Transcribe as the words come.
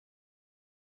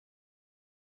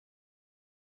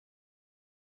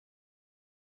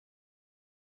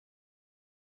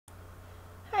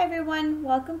Hi everyone,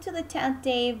 welcome to the 10th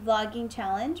day vlogging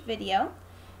challenge video.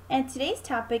 And today's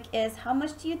topic is how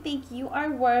much do you think you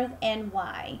are worth and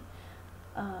why?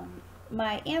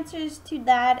 My answers to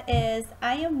that is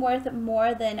I am worth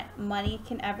more than money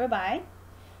can ever buy.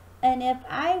 And if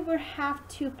I were have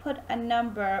to put a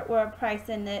number or a price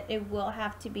in it, it will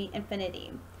have to be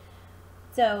infinity.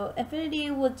 So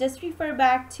infinity will just refer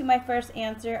back to my first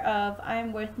answer of I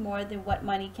am worth more than what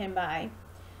money can buy.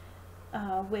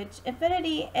 Which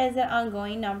infinity is an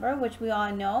ongoing number, which we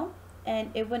all know, and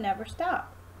it will never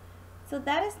stop. So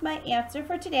that is my answer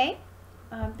for today.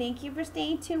 Thank you for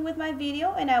staying tuned with my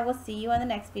video, and I will see you on the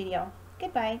next video.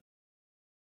 Goodbye.